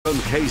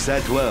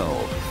KSAT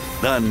 12.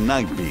 The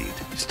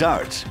Nightbeat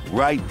starts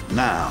right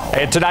now.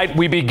 And tonight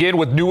we begin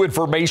with new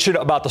information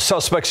about the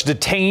suspects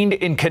detained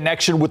in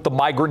connection with the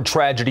migrant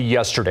tragedy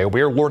yesterday.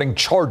 We are learning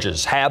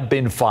charges have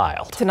been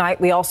filed.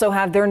 Tonight we also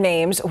have their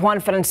names: Juan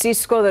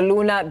Francisco de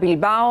Luna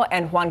Bilbao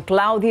and Juan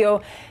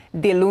Claudio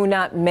de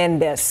Luna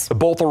Mendez.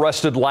 Both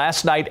arrested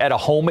last night at a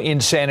home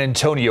in San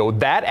Antonio.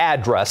 That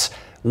address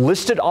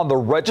listed on the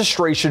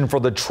registration for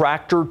the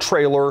tractor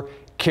trailer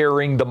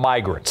carrying the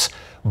migrants.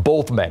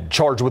 Both men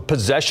charged with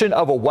possession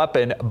of a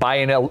weapon by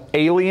an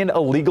alien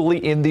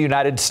illegally in the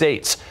United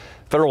States.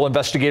 Federal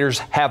investigators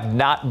have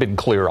not been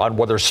clear on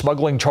whether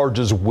smuggling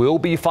charges will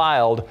be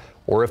filed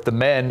or if the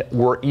men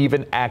were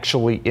even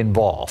actually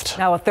involved.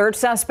 Now, a third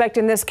suspect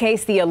in this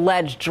case, the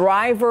alleged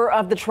driver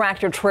of the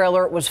tractor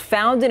trailer, was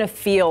found in a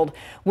field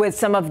with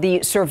some of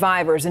the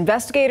survivors.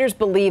 Investigators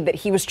believe that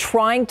he was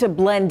trying to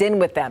blend in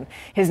with them.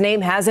 His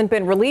name hasn't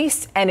been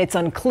released, and it's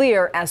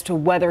unclear as to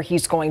whether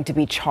he's going to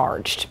be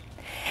charged.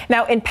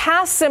 Now, in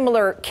past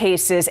similar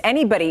cases,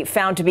 anybody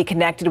found to be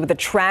connected with a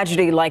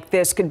tragedy like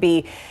this could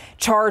be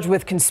charged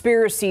with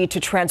conspiracy to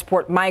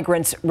transport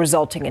migrants,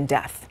 resulting in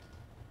death.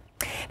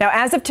 Now,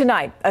 as of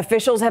tonight,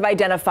 officials have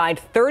identified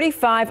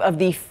 35 of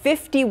the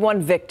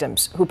 51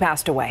 victims who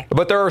passed away.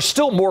 But there are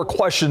still more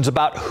questions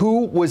about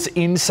who was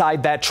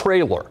inside that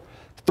trailer.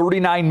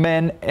 39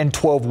 men and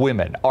 12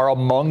 women are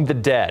among the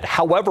dead.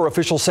 However,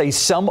 officials say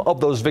some of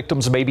those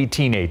victims may be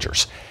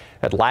teenagers.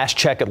 At last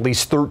check, at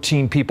least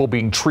 13 people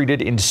being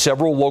treated in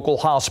several local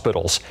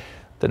hospitals.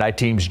 The night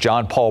team's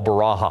John Paul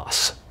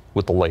Barajas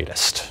with the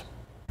latest.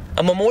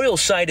 A memorial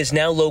site is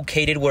now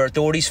located where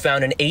authorities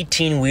found an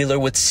 18-wheeler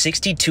with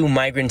 62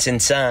 migrants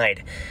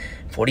inside.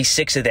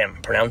 46 of them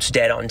pronounced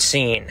dead on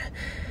scene.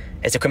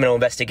 As the criminal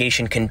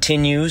investigation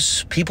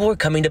continues, people are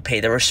coming to pay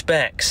their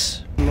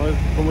respects.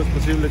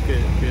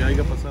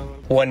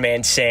 One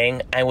man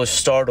saying, "I was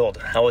startled.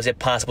 How is it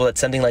possible that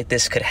something like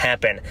this could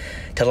happen?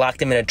 To lock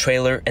them in a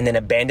trailer and then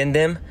abandon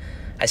them?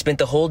 I spent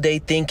the whole day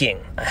thinking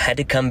I had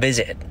to come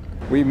visit."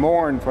 We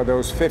mourn for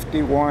those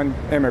 51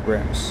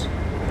 immigrants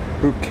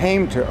who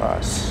came to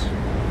us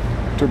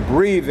to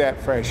breathe that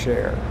fresh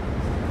air,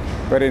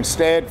 but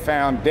instead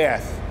found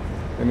death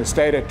in the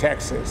state of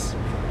Texas,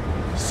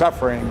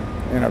 suffering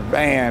in a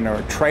van or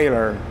a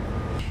trailer.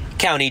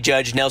 County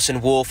Judge Nelson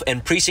Wolf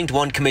and Precinct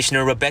 1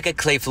 Commissioner Rebecca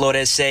Clay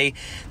Flores say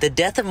the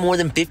death of more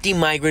than 50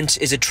 migrants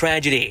is a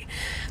tragedy.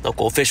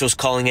 Local officials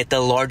calling it the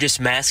largest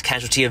mass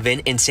casualty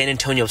event in San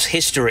Antonio's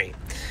history.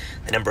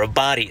 The number of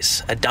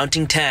bodies, a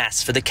daunting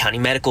task for the county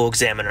medical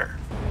examiner.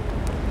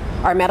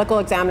 Our medical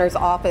examiner's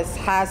office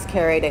has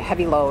carried a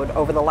heavy load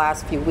over the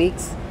last few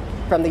weeks,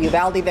 from the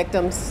Uvalde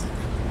victims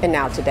and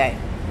now today.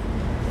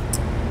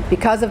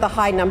 Because of the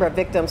high number of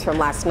victims from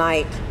last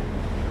night,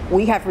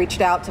 we have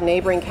reached out to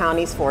neighboring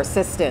counties for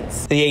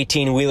assistance. The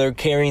 18-wheeler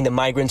carrying the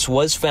migrants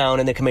was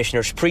found in the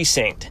commissioner's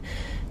precinct.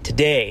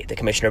 Today, the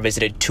commissioner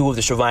visited two of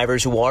the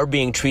survivors who are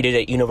being treated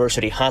at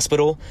University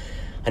Hospital,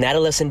 an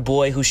adolescent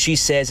boy who she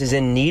says is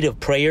in need of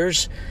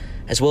prayers,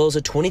 as well as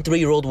a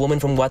 23-year-old woman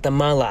from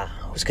Guatemala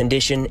whose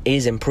condition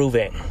is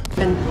improving.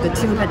 And the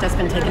two had just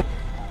been taken.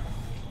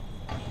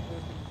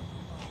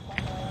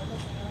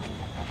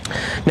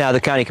 Now,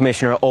 the county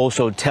commissioner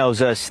also tells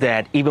us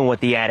that even with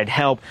the added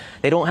help,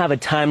 they don't have a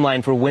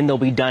timeline for when they'll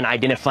be done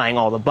identifying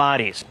all the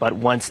bodies. But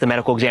once the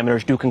medical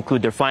examiners do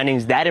conclude their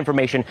findings, that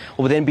information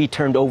will then be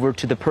turned over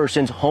to the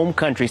person's home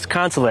country's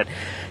consulate.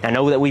 I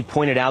know that we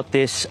pointed out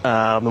this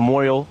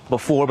memorial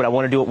before, but I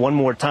want to do it one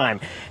more time.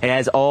 It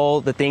has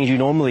all the things you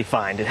normally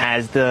find. It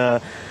has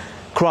the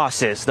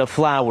crosses, the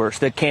flowers,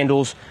 the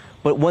candles.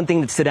 But one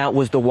thing that stood out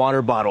was the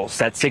water bottles.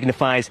 That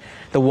signifies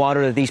the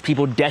water that these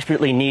people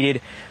desperately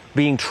needed,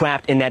 being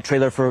trapped in that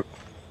trailer for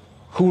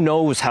who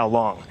knows how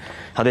long.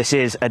 Now, this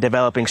is a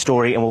developing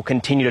story, and we'll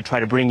continue to try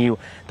to bring you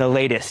the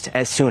latest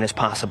as soon as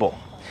possible.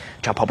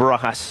 John Paul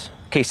Barajas,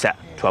 KSAT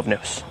 12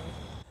 News.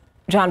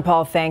 John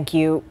Paul, thank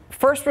you.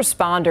 First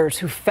responders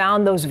who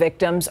found those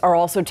victims are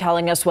also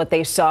telling us what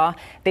they saw.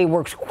 They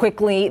worked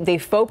quickly. They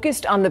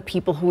focused on the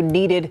people who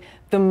needed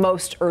the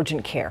most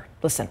urgent care.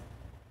 Listen.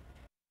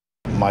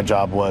 My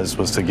job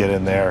was to get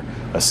in there,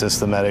 assist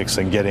the medics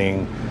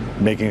in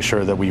making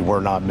sure that we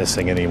were not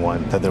missing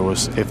anyone, that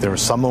if there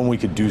was someone we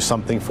could do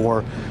something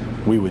for,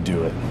 we would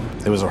do it.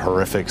 It was a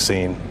horrific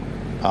scene,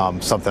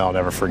 something I'll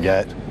never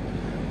forget,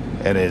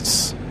 and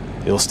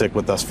it'll stick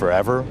with us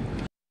forever.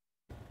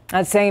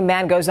 That same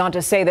man goes on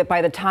to say that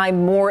by the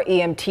time more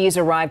EMTs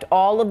arrived,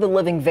 all of the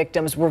living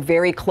victims were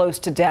very close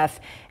to death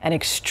and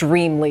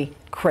extremely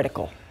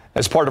critical.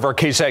 As part of our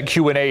KSAT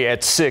Q&A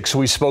at 6,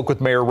 we spoke with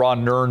Mayor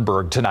Ron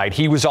Nirenberg tonight.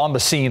 He was on the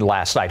scene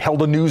last night,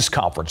 held a news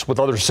conference with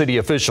other city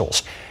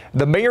officials.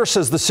 The mayor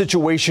says the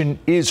situation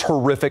is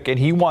horrific, and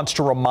he wants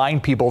to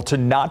remind people to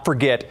not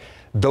forget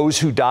those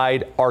who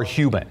died are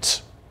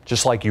humans,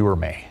 just like you or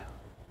me.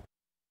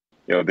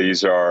 You know,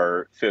 these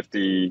are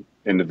 50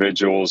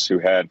 individuals who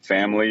had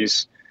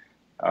families,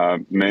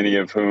 many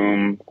of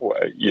whom,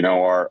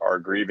 are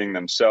grieving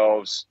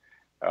themselves.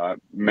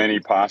 Many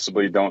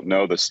possibly don't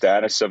know the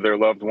status of their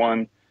loved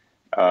one.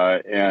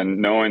 And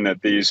knowing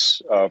that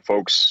these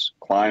folks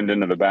climbed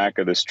into the back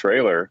of this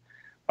trailer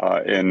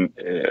and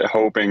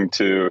hoping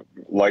to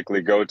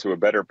likely go to a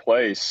better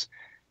place.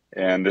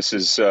 And this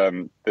is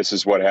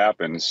what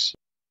happens.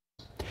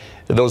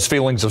 Those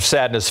feelings of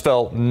sadness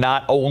felt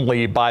not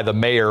only by the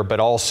mayor, but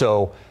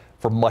also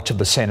for much of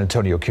the San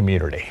Antonio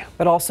community.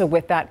 But also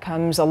with that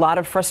comes a lot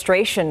of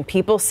frustration.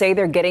 People say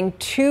they're getting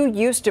too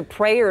used to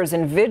prayers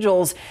and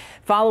vigils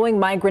following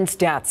migrants'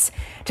 deaths.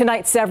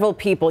 Tonight, several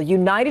people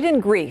united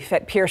in grief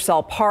at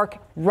Pearsall Park,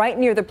 right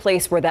near the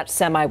place where that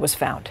semi was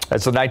found.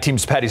 As the night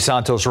team's Patty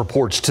Santos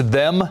reports, to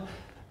them,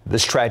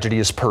 this tragedy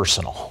is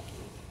personal.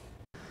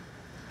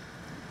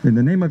 In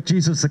the name of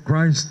Jesus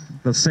Christ,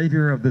 the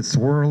Savior of this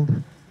world,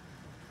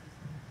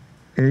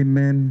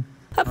 amen.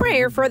 A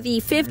prayer for the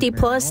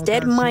 50-plus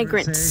dead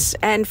migrants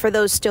and for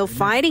those still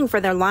fighting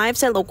for their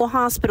lives at local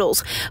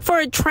hospitals, for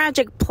a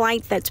tragic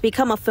plight that's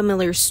become a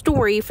familiar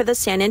story for the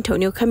San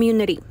Antonio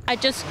community. I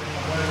just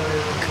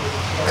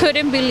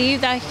couldn't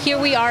believe that here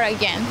we are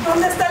again.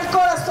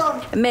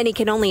 Many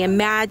can only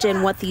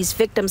imagine what these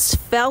victims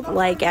felt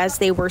like as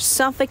they were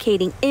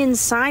suffocating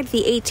inside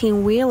the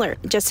 18-wheeler.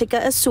 Jessica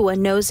Asua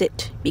knows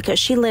it because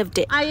she lived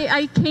it.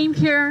 I came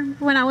here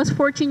when I was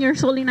 14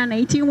 years old in an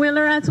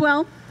 18-wheeler as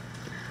well,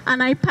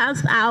 and I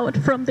passed out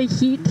from the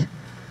heat.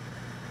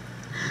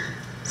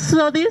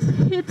 So this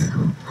hits.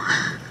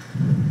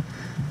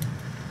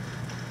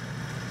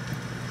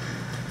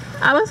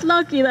 I was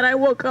lucky that I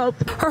woke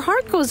up. Her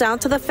heart goes out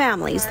to the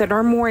families that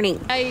are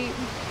mourning. I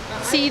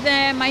see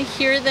them, I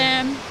hear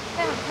them,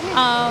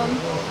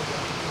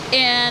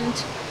 and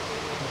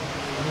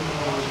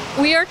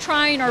we are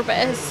trying our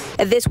best.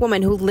 This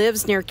woman who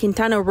lives near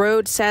Quintana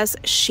Road says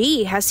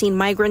she has seen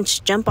migrants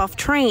jump off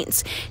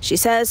trains. She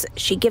says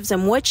she gives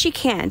them what she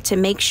can to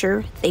make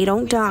sure they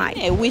don't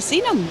die. We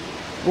seen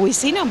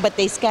them, but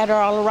they scatter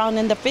all around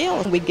in the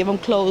field. We give them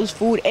clothes,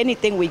 food,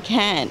 anything we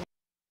can.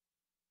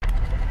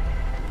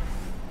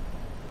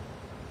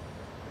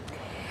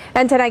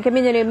 And tonight,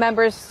 community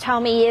members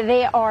tell me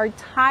they are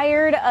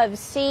tired of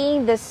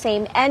seeing the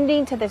same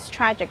ending to this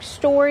tragic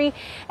story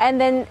and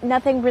then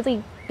nothing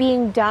really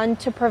being done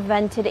to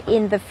prevent it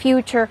in the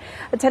future.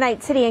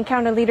 Tonight, city and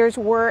county leaders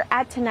were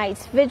at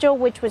tonight's vigil,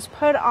 which was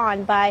put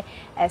on by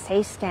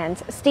SA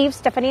Stands. Steve,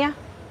 Stefania.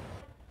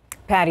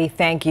 Patty,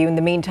 thank you. In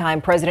the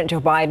meantime, President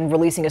Joe Biden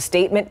releasing a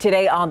statement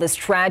today on this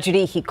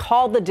tragedy. He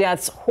called the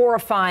deaths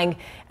horrifying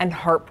and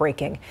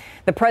heartbreaking.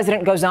 The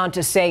president goes on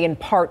to say in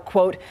part,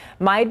 quote,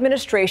 "My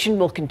administration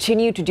will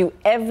continue to do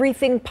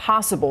everything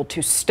possible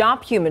to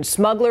stop human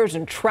smugglers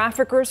and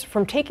traffickers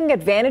from taking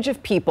advantage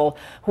of people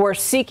who are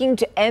seeking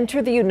to enter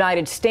the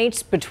United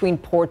States between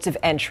ports of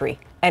entry,"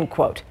 end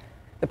quote.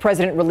 The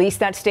president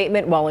released that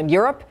statement while in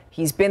Europe.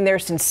 He's been there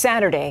since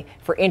Saturday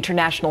for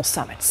international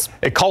summits.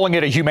 Calling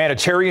it a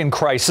humanitarian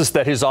crisis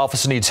that his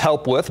office needs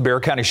help with, Bexar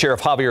County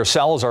Sheriff Javier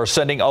Salazar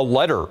sending a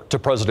letter to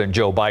President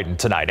Joe Biden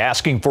tonight,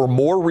 asking for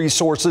more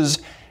resources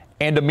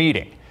and a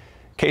meeting.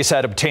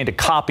 KSAT obtained a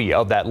copy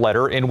of that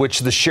letter in which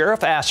the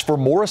sheriff asked for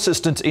more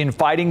assistance in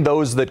fighting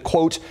those that,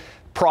 quote,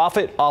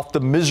 profit off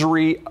the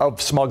misery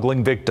of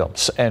smuggling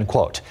victims, end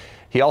quote.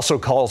 He also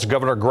calls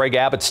Governor Greg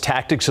Abbott's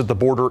tactics at the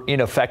border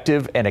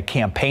ineffective and a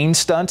campaign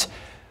stunt.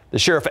 The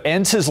sheriff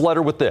ends his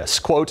letter with this,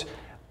 quote,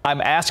 "I'm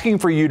asking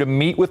for you to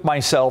meet with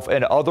myself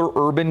and other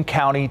urban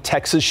county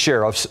Texas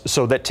sheriffs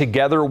so that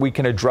together we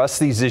can address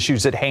these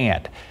issues at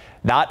hand,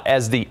 not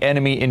as the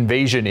enemy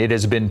invasion it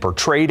has been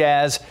portrayed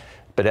as,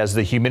 but as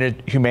the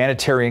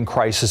humanitarian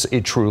crisis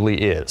it truly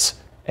is,"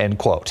 end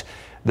quote.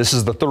 This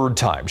is the third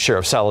time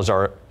Sheriff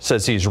Salazar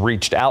says he's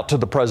reached out to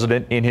the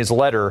president. In his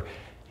letter,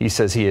 he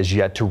says he has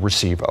yet to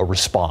receive a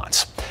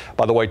response.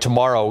 By the way,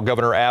 tomorrow,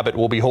 Governor Abbott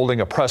will be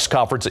holding a press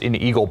conference in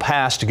Eagle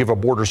Pass to give a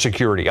border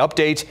security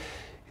update.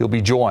 He'll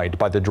be joined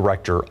by the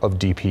director of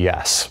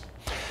DPS.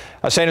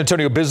 San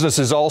Antonio business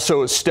is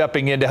also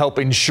stepping in to help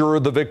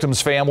ensure the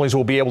victims' families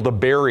will be able to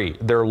bury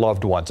their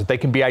loved ones, that they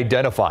can be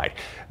identified.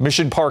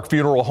 Mission Park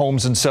Funeral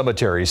Homes and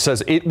Cemeteries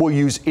says it will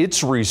use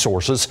its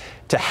resources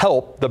to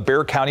help the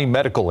Bexar County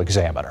Medical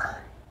Examiner.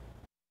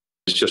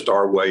 It's just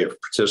our way of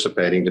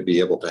participating to be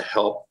able to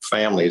help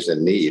families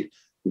in need,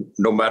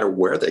 no matter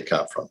where they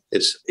come from.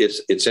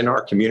 It's in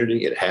our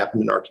community. It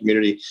happened in our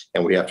community,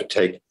 and we have to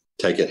take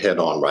it head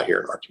on right here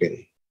in our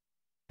community.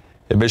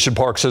 And Mission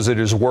Park says it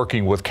is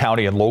working with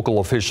county and local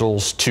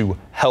officials to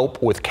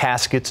help with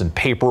caskets and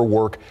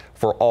paperwork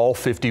for all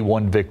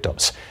 51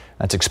 victims.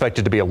 That's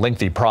expected to be a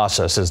lengthy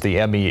process as the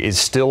ME is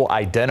still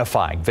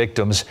identifying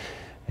victims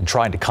and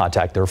trying to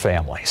contact their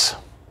families.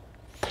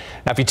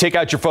 Now, if you take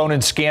out your phone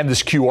and scan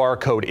this QR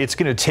code, it's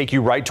going to take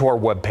you right to our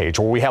webpage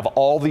where we have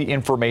all the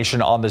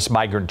information on this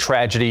migrant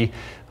tragedy,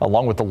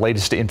 along with the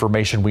latest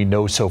information we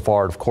know so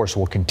far. And of course,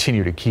 we'll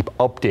continue to keep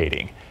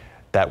updating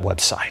that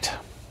website.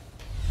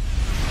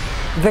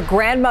 The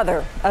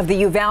grandmother of the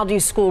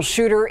Uvalde school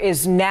shooter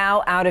is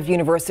now out of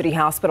University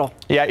Hospital.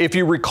 Yeah, if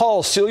you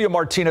recall, Celia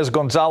Martinez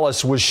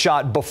Gonzalez was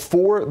shot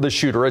before the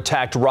shooter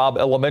attacked Robb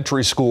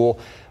Elementary School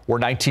where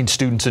 19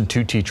 students and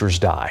 2 teachers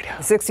died.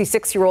 The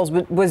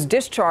 66-year-old was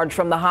discharged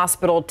from the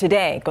hospital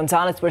today.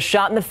 Gonzalez was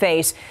shot in the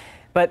face,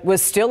 but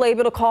was still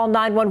able to call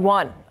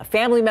 911. A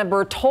family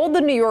member told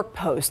the New York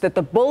Post that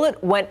the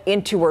bullet went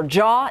into her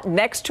jaw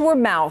next to her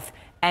mouth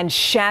and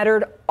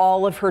shattered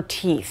all of her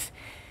teeth.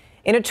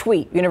 In a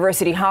tweet,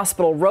 University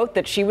Hospital wrote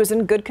that she was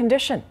in good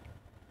condition.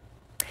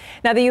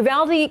 Now, the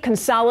Uvalde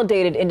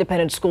Consolidated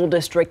Independent School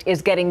District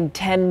is getting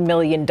 $10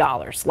 million.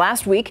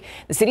 Last week,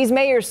 the city's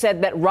mayor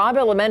said that Robb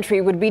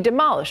Elementary would be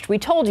demolished. We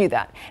told you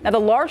that. Now, the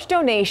large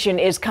donation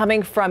is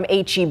coming from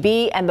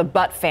HEB and the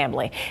Butt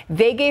family.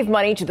 They gave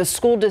money to the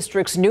school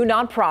district's new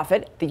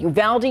nonprofit, the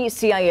Uvalde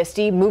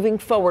CISD Moving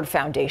Forward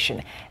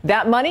Foundation.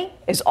 That money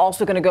is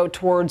also going to go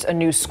towards a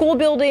new school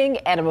building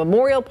and a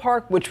memorial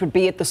park, which would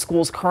be at the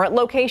school's current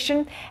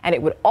location. And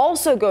it would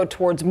also go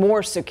towards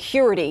more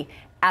security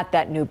at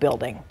that new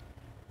building.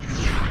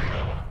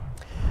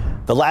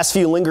 The last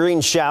few lingering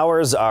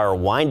showers are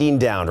winding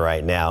down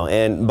right now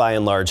and by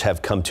and large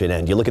have come to an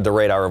end. You look at the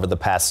radar over the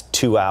past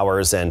 2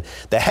 hours and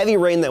the heavy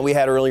rain that we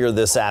had earlier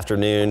this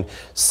afternoon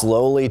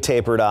slowly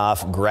tapered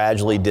off,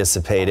 gradually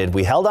dissipated.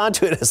 We held on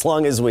to it as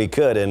long as we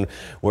could, and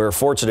we're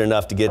fortunate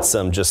enough to get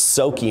some just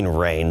soaking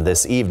rain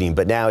this evening.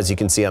 But now, as you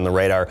can see on the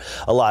radar,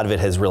 a lot of it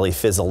has really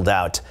fizzled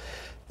out.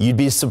 You'd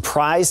be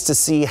surprised to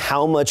see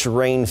how much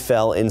rain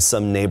fell in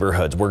some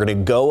neighborhoods. We're going to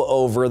go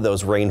over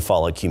those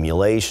rainfall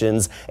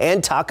accumulations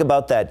and talk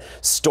about that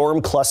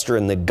storm cluster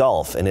in the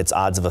Gulf and its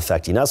odds of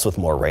affecting us with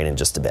more rain in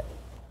just a bit.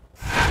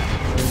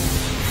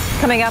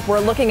 Coming up,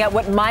 we're looking at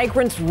what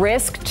migrants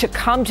risk to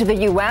come to the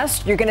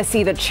U.S. You're going to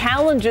see the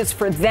challenges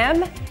for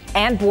them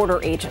and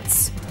border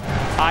agents.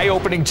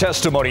 Eye-opening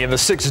testimony in the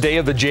 6th day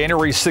of the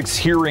January 6th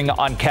hearing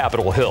on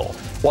Capitol Hill.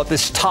 What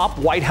this top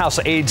White House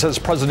aide says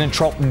President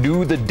Trump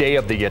knew the day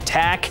of the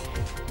attack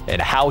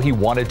and how he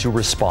wanted to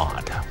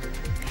respond.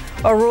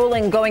 A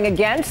ruling going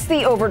against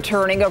the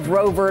overturning of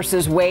Roe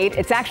versus Wade.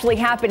 It's actually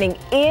happening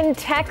in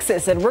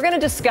Texas, and we're going to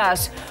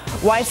discuss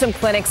why some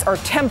clinics are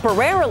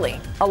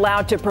temporarily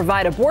allowed to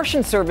provide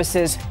abortion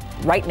services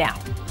right now.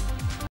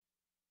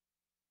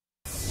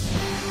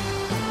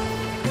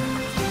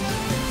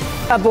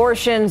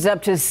 Abortions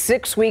up to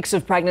 6 weeks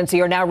of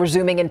pregnancy are now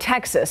resuming in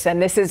Texas,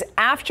 and this is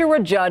after a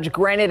judge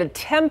granted a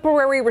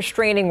temporary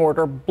restraining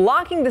order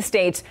blocking the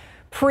state's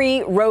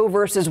pre-Roe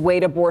versus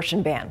Wade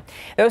abortion ban.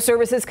 Those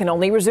services can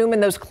only resume in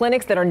those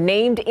clinics that are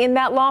named in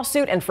that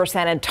lawsuit, and for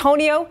San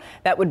Antonio,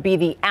 that would be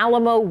the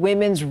Alamo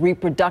Women's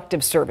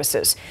Reproductive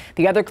Services.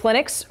 The other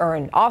clinics are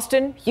in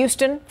Austin,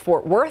 Houston,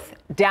 Fort Worth,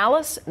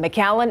 Dallas,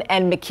 McAllen,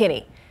 and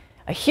McKinney.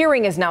 A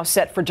hearing is now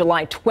set for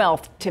July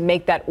 12th to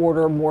make that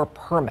order more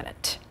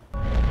permanent.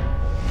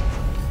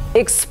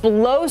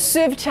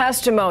 Explosive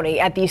testimony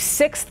at the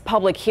 6th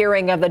public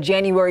hearing of the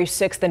January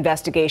 6th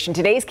investigation.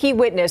 Today's key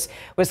witness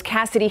was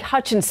Cassidy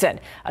Hutchinson,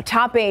 a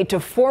top aide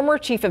to former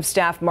Chief of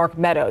Staff Mark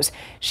Meadows.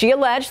 She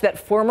alleged that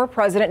former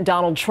President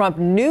Donald Trump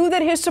knew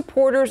that his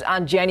supporters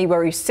on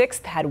January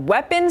 6th had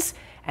weapons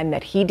and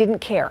that he didn't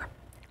care.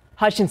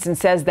 Hutchinson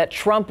says that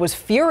Trump was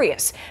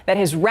furious that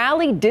his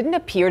rally didn't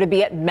appear to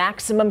be at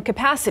maximum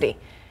capacity.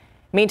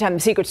 Meantime, the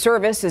Secret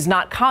Service is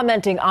not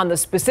commenting on the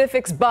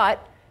specifics,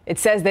 but it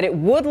says that it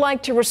would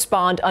like to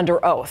respond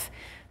under oath.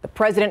 The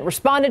president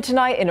responded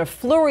tonight in a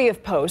flurry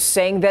of posts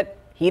saying that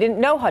he didn't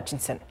know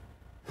Hutchinson.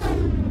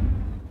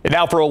 And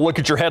now for a look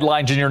at your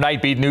headlines in your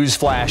Nightbeat News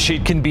Flash.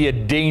 It can be a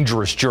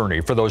dangerous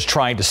journey for those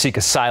trying to seek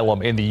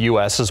asylum in the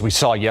U.S., as we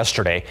saw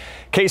yesterday.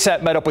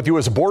 KSAT met up with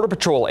U.S. Border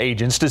Patrol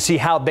agents to see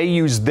how they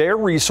use their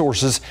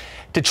resources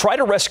to try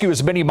to rescue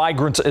as many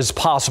migrants as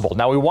possible.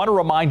 Now, we want to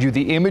remind you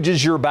the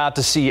images you're about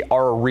to see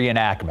are a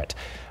reenactment.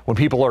 When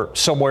people are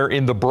somewhere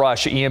in the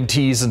brush,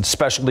 EMTs and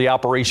specialty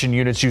operation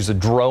units use a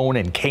drone,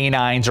 and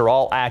canines are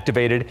all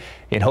activated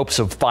in hopes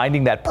of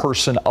finding that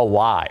person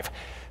alive.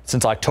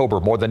 Since October,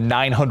 more than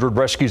 900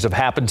 rescues have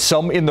happened,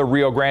 some in the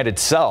Rio Grande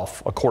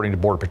itself, according to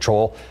Border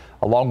Patrol,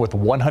 along with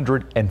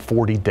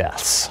 140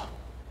 deaths.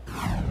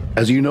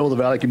 As you know, the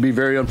valley can be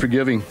very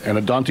unforgiving and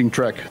a daunting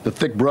trek. The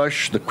thick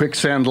brush, the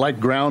quicksand-like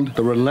ground,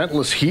 the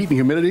relentless heat and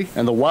humidity,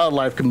 and the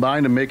wildlife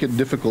combine to make it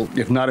difficult,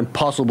 if not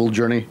impossible,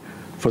 journey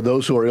for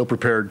those who are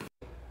ill-prepared.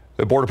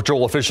 The Border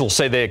Patrol officials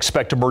say they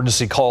expect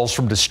emergency calls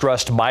from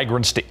distressed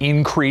migrants to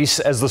increase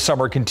as the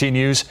summer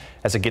continues,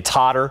 as it gets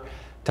hotter.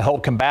 To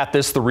help combat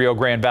this, the Rio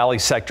Grande Valley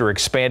sector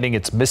expanding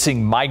its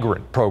missing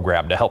migrant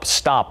program to help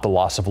stop the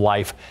loss of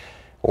life,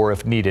 or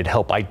if needed,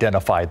 help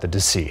identify the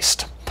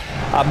deceased.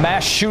 A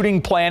mass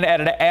shooting plan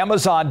at an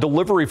Amazon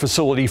delivery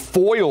facility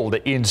foiled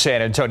in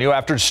San Antonio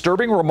after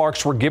disturbing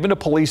remarks were given to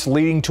police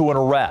leading to an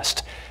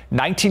arrest.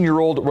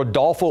 19-year-old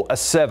Rodolfo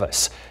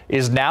Aceves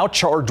is now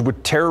charged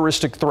with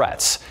terroristic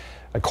threats.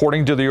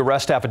 According to the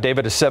arrest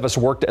affidavit, Aceves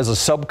worked as a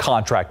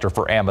subcontractor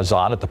for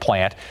Amazon at the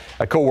plant.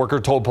 A co-worker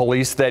told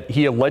police that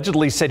he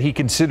allegedly said he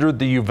considered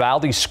the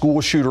Uvalde school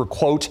shooter,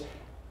 quote,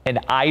 an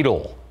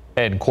idol,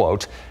 end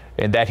quote,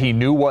 and that he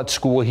knew what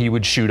school he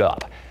would shoot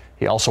up.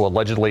 He also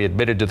allegedly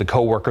admitted to the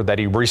co-worker that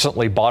he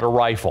recently bought a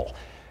rifle.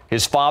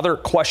 His father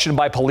questioned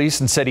by police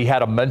and said he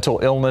had a mental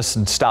illness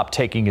and stopped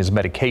taking his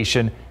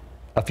medication.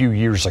 a few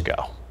years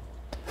ago.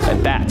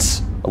 And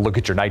that's a look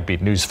at your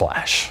Nightbeat News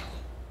Flash.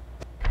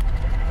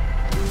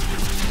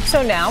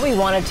 So now we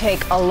want to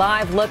take a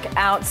live look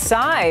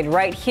outside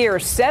right here,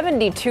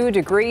 72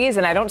 degrees,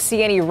 and I don't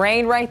see any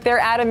rain right there.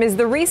 Adam, is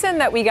the reason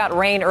that we got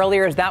rain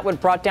earlier, is that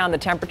what brought down the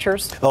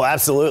temperatures? Oh,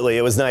 absolutely.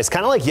 It was nice.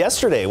 Kind of like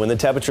yesterday when the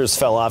temperatures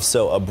fell off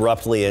so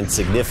abruptly and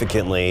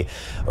significantly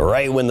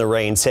right when the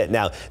rains hit.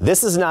 Now,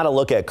 this is not a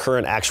look at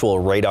current actual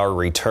radar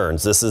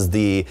returns. This is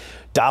the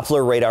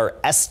Doppler radar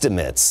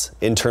estimates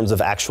in terms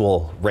of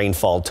actual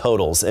rainfall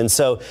totals. And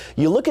so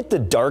you look at the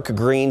dark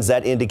greens,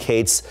 that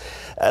indicates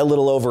a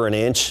little over an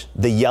inch.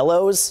 The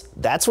yellows,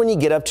 that's when you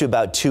get up to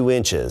about 2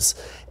 inches.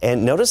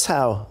 And notice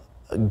how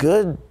a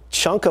good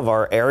chunk of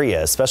our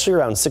area, especially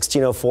around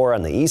 1604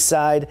 on the east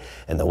side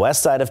and the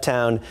west side of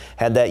town,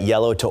 had that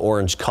yellow to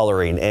orange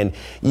coloring. And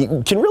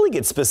you can really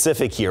get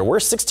specific here. We're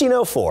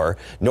 1604,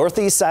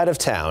 northeast side of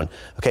town.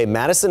 Okay,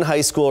 Madison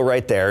High School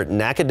right there,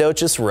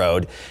 Nacogdoches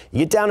Road. You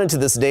get down into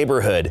this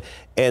neighborhood,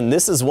 and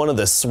this is one of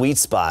the sweet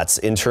spots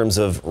in terms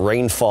of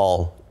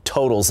rainfall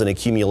totals and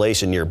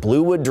accumulation near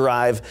Bluewood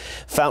Drive,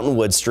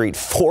 Fountainwood Street,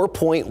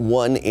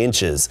 4.1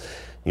 inches.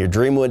 Near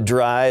Dreamwood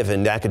Drive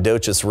and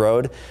Nacogdoches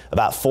Road,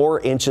 about 4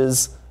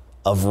 inches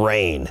of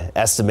rain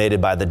estimated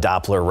by the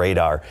Doppler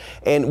radar.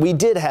 And we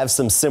did have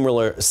some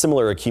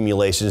similar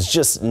accumulations,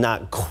 just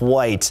not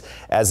quite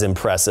as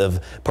impressive,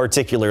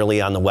 particularly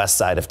on the west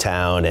side of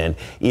town and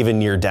even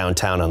near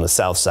downtown on the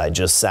south side,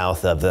 just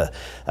south of the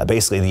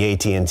basically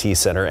the AT&T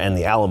Center and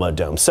the Alamo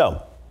Dome.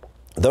 So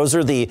those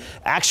are the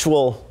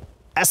actual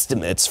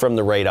estimates from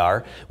the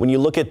radar. When you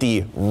look at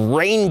the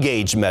rain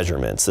gauge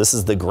measurements, this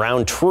is the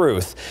ground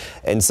truth,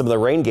 and some of the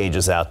rain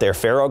gauges out there.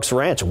 Fair Oaks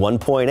Ranch,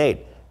 1.8.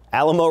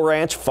 Alamo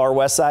Ranch, far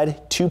west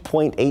side,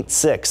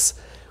 2.86.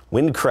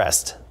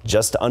 Windcrest,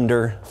 just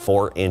under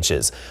 4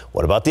 inches.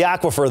 What about the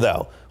aquifer,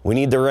 though? We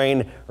need the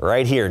rain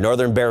right here,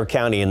 northern Bexar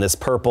County, in this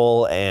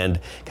purple and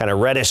kind of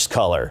reddish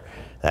color.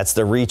 That's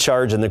the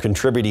recharge and the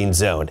contributing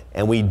zone.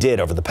 And we did,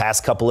 over the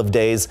past couple of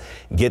days,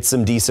 get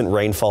some decent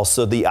rainfall.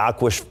 So the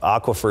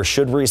aquifer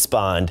should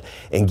respond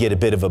and get a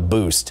bit of a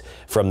boost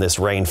from this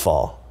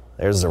rainfall.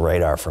 There's the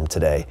radar from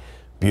today.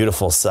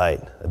 Beautiful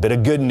sight. A bit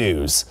of good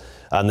news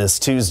on this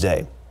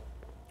Tuesday.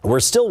 We're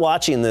still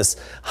watching this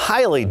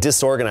highly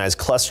disorganized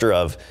cluster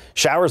of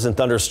showers and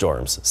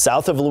thunderstorms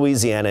south of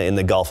Louisiana in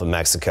the Gulf of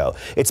Mexico.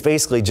 It's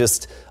basically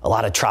just a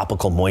lot of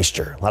tropical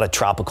moisture, a lot of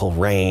tropical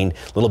rain,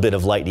 a little bit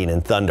of lightning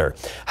and thunder.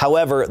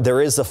 However,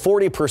 there is a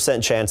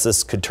 40% chance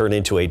this could turn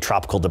into a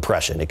tropical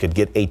depression. It could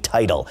get a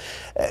title.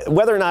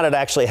 Whether or not it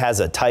actually has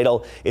a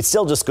title, it's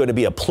still just going to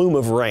be a plume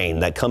of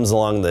rain that comes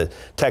along the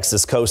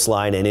Texas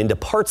coastline and into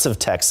parts of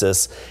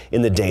Texas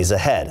in the days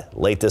ahead,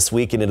 late this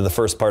week and into the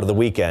first part of the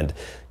weekend.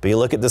 But you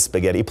look at the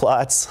spaghetti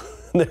plots,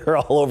 they're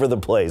all over the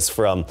place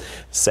from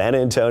San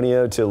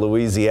Antonio to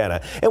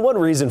Louisiana. And one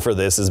reason for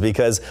this is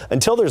because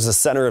until there's a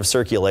center of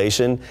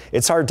circulation,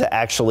 it's hard to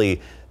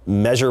actually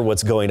measure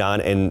what's going on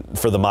and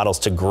for the models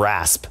to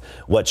grasp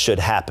what should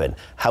happen.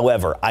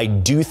 However, I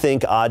do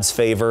think odds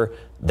favor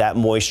that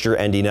moisture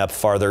ending up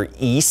farther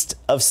east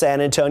of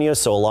San Antonio,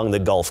 so along the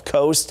Gulf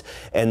Coast,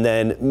 and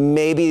then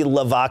maybe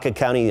Lavaca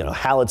County,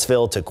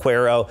 Hallettsville to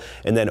Cuero,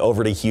 and then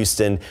over to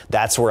Houston.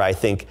 That's where I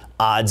think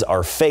odds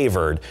are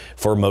favored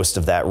for most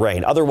of that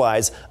rain.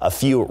 Otherwise, a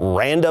few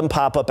random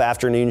pop-up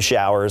afternoon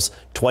showers,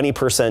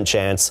 20%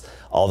 chance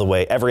all the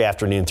way every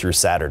afternoon through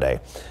Saturday.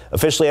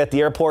 Officially at the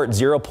airport,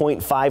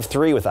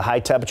 0.53 with a high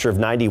temperature of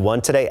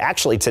 91 today.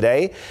 Actually,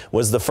 today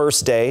was the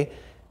first day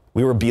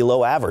we were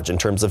below average in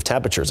terms of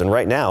temperatures, and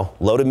right now,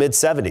 low to mid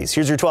 70s.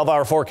 Here's your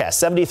 12-hour forecast.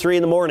 73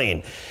 in the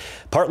morning.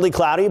 Partly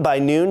cloudy by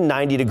noon,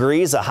 90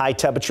 degrees, a high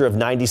temperature of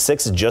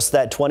 96, just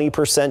that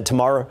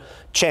 20%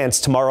 chance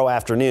tomorrow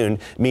afternoon,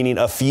 meaning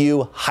a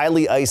few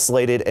highly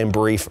isolated and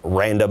brief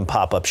random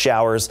pop-up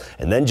showers,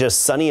 and then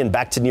just sunny and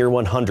back to near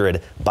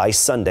 100 by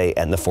Sunday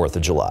and the 4th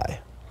of July.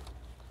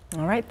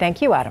 All right.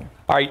 Thank you, Adam.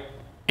 All right.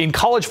 In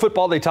college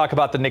football, they talk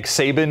about the Nick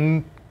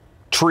Saban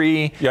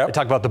tree. Yep. They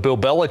talk about the Bill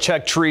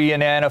Belichick tree in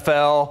the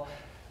NFL.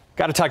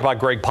 Got to talk about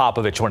Greg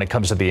Popovich when it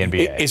comes to the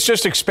NBA. It's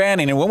just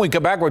expanding. And when we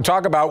come back, we'll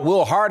talk about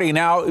Will Hardy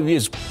now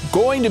is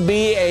going to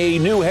be a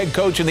new head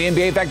coach in the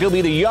NBA. In fact, he'll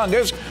be the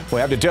youngest.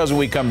 We'll have details when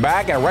we come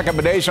back and a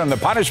recommendation on the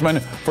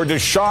punishment for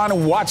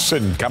Deshaun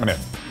Watson coming in.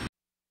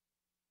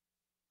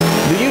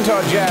 The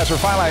Utah Jazz are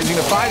finalizing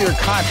a 5-year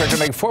contract to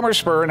make former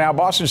Spur, now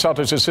Boston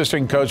Celtics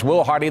assistant coach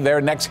Will Hardy their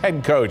next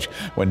head coach.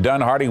 When done,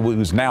 Hardy,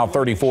 who's now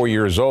 34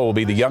 years old, will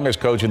be the youngest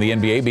coach in the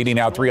NBA, beating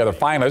out 3 other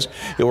finalists.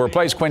 He'll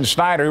replace Quinn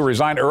Snyder, who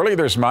resigned earlier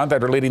this month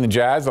after leading the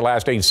Jazz the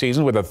last 8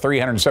 seasons with a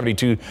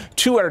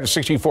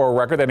 372-264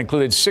 record that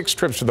included 6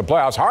 trips to the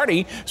playoffs.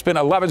 Hardy spent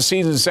 11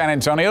 seasons in San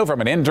Antonio,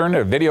 from an intern to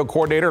a video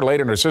coordinator,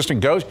 later an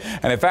assistant coach.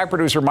 And in fact,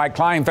 producer Mike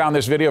Klein found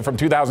this video from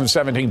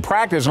 2017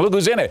 practice, and look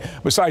who's in it.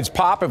 Besides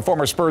Pop and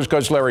former Spurs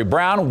coach Larry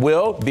Brown,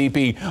 Will,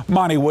 VP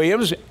Monty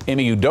Williams, Ime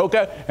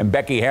Udoka, and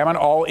Becky Hammond,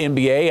 all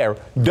NBA or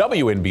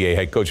WNBA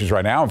head coaches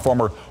right now, and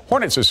former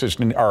Hornets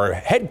assistant or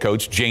head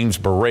coach James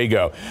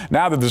Borrego.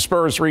 Now that the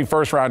Spurs' 3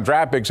 first-round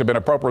draft picks have been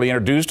appropriately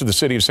introduced to the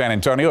city of San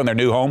Antonio in their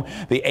new home,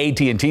 the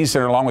AT&T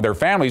Center, along with their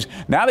families,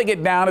 now they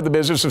get down to the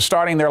business of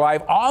starting their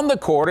life on the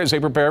court as they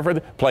prepare for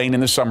playing in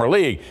the Summer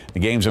League. The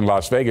games in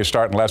Las Vegas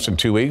start in less than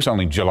 2 weeks,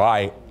 only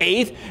July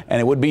 8th, and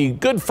it would be a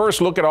good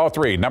first look at all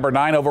three. Number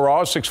 9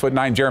 overall,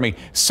 6'9" Jeremy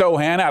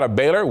Sohan out of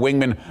Baylor,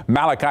 wingman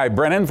Malachi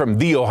Brennan from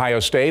The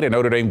Ohio State, and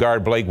Notre Dame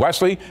guard Blake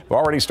Wesley have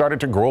already started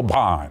to grow a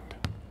bond.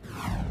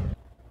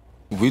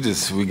 We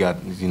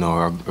got, you know,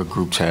 our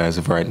group chat as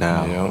of right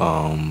now.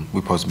 Yeah.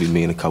 We're supposed to be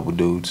meeting a couple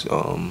dudes,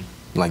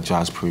 like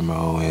Josh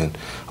Primo and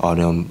all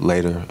them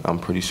later, I'm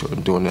pretty sure,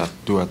 doing that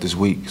throughout this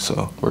week,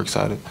 so we're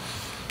excited.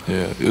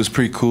 Yeah, it was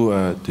pretty cool.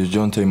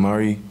 DeJounte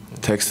Murray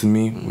texted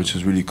me, which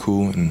is really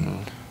cool,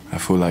 and I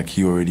feel like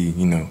he already,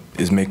 you know,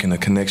 is making a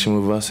connection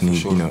with us, and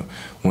he, you know,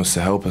 wants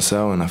to help us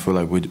out, and I feel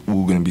like we're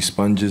going to be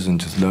sponges and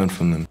just learn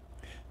from them.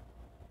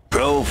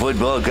 Pro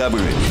football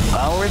coverage,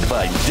 powered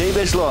by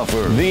Davis Law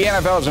Firm. The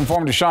NFL has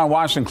informed Deshaun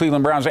Watson,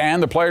 Cleveland Browns,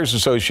 and the Players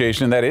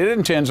Association that it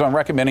intends on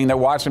recommending that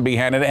Watson be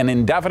handed an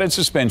indefinite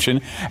suspension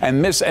and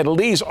miss at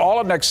least all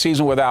of next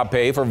season without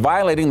pay for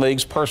violating the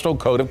league's personal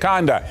code of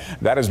conduct.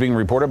 That is being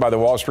reported by the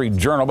Wall Street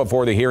Journal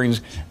before the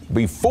hearings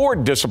before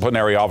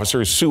disciplinary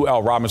officer Sue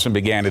L. Robinson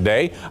began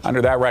today.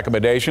 Under that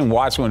recommendation,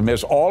 Watson would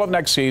miss all of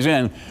next season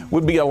and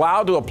would be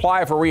allowed to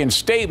apply for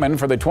reinstatement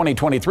for the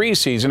 2023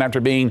 season after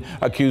being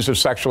accused of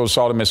sexual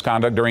assault and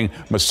misconduct during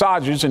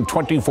massages in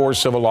 24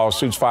 civil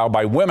lawsuits filed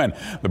by women.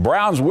 The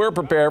Browns were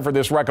prepared for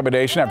this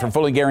recommendation after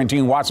fully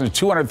guaranteeing Watson's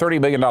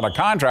 $230 million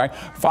contract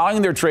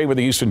following their trade with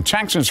the Houston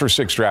Texans for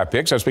 6 draft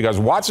picks. That's because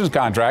Watson's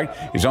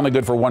contract is only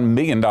good for $1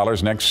 million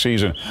next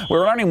season.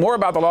 We're learning more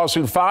about the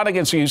lawsuit filed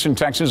against the Houston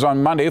Texans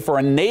on Monday for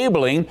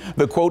enabling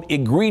the, quote,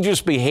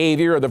 egregious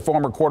behavior of the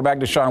former quarterback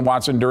Deshaun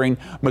Watson during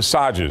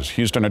massages.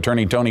 Houston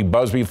attorney Tony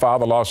Busby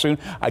filed the lawsuit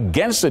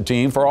against the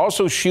team for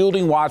also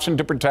shielding Watson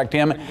to protect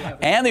him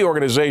and the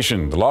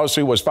organization. The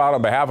lawsuit was filed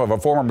on behalf of a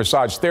former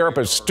massage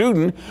therapist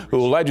student who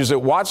alleges that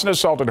Watson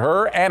assaulted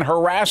her and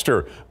harassed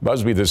her.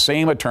 Busby, the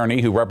same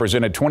attorney who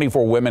represented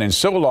 24 women in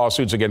civil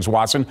lawsuits against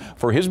Watson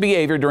for his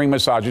behavior during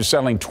massages,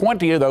 settling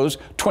 20 of those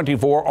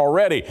 24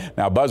 already.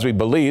 Now, Busby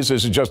believes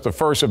this is just the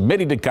first of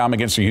many to come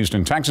against the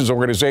Houston Texans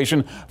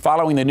organization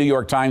following the New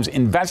York Times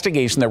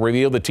investigation that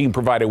revealed the team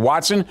provided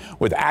Watson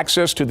with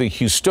access to the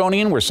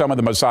Houstonian where some of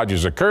the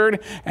massages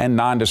occurred and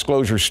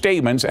non-disclosure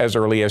statements as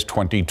early as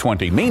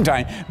 2020.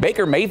 Meantime,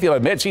 Baker Mayfield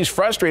admits he's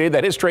frustrated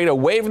that his trade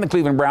away from the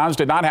Cleveland Browns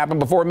did not happen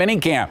before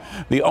minicamp.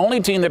 The only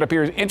team that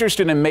appears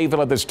interested in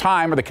Mayfield at this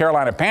time are the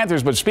Carolina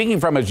Panthers, but speaking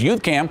from his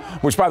youth camp,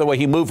 which, by the way,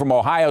 he moved from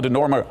Ohio to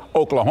Norma,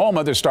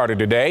 Oklahoma, that started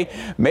today,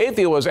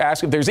 Mayfield was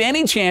asked if there's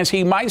any chance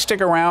he might stick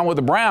around with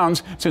the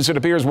Browns since it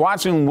appears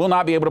Watson will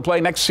not be able to play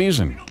next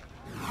season.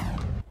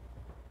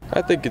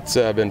 I think it's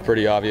been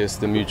pretty obvious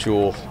the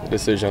mutual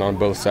decision on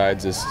both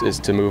sides is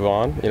to move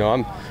on. You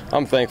know,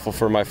 I'm thankful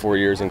for my 4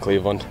 years in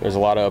Cleveland. There's a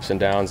lot of ups and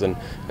downs and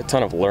a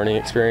ton of learning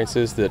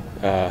experiences that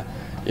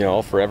you know,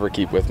 I'll forever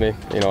keep with me.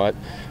 You know,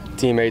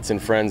 teammates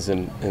and friends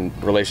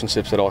and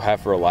relationships that I'll have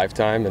for a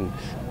lifetime. And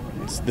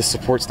the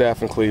support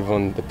staff in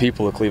Cleveland, the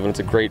people of Cleveland, it's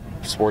a great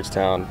sports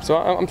town. So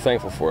I'm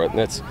thankful for it.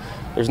 And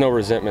there's no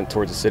resentment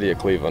towards the city of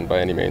Cleveland by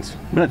any means.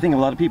 But I think a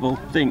lot of people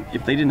think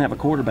if they didn't have a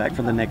quarterback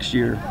for the next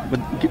year,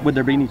 would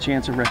there be any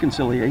chance of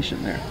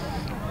reconciliation there?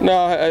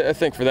 No, I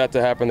think for that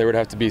to happen, there would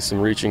have to be some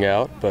reaching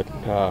out, but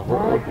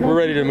we're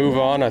ready to move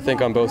on, I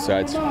think, on both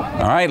sides. All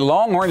right,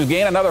 Longhorns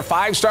gain another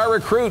 5-star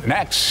recruit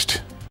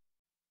next.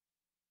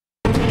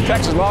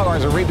 Texas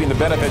Longhorns are reaping the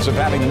benefits of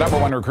having the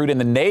 #1 recruit in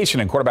the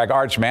nation and quarterback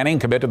Arch Manning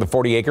commit to the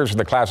 40 acres for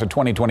the class of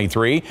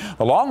 2023.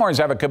 The Longhorns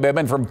have a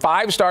commitment from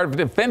 5-star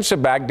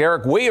defensive back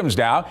Derek Williams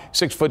now,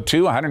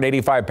 6'2",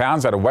 185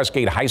 pounds, out of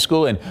Westgate High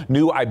School in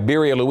New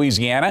Iberia,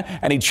 Louisiana.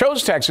 And he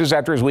chose Texas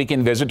after his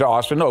weekend visit to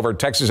Austin over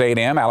Texas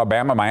A&M,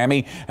 Alabama,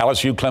 Miami,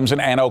 LSU, Clemson,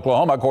 and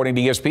Oklahoma, according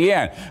to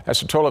ESPN.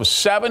 That's a total of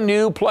 7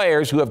 new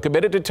players who have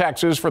committed to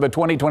Texas for the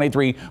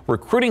 2023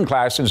 recruiting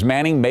class since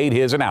Manning made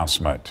his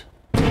announcement.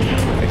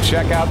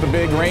 Check out the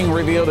big ring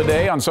reveal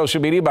today on social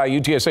media by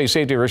UTSA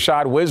safety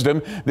Rashad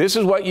Wisdom. This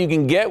is what you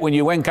can get when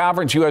you win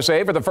Conference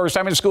USA for the first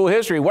time in school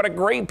history. What a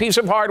great piece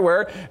of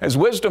hardware. As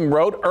Wisdom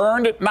wrote,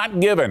 earned, not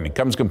given. It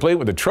comes complete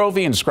with a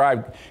trophy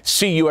inscribed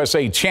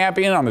CUSA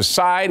champion on the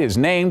side, his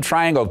name,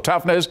 triangle of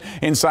toughness.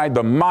 Inside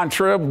the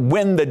mantra,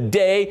 win the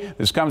day.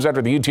 This comes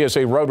after the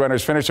UTSA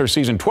Roadrunners finished their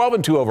season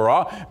 12-2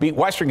 overall, beat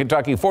Western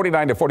Kentucky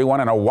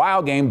 49-41 in a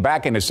wild game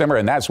back in December,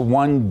 and that's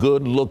one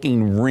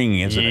good-looking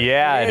ring, isn't it?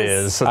 Yeah, it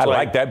is. I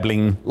like that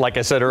bling. Like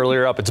I said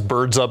earlier it's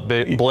birds up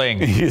bling.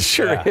 It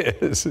sure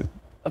is.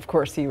 Of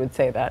course you would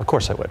say that. Of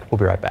course I would. We'll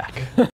be right back.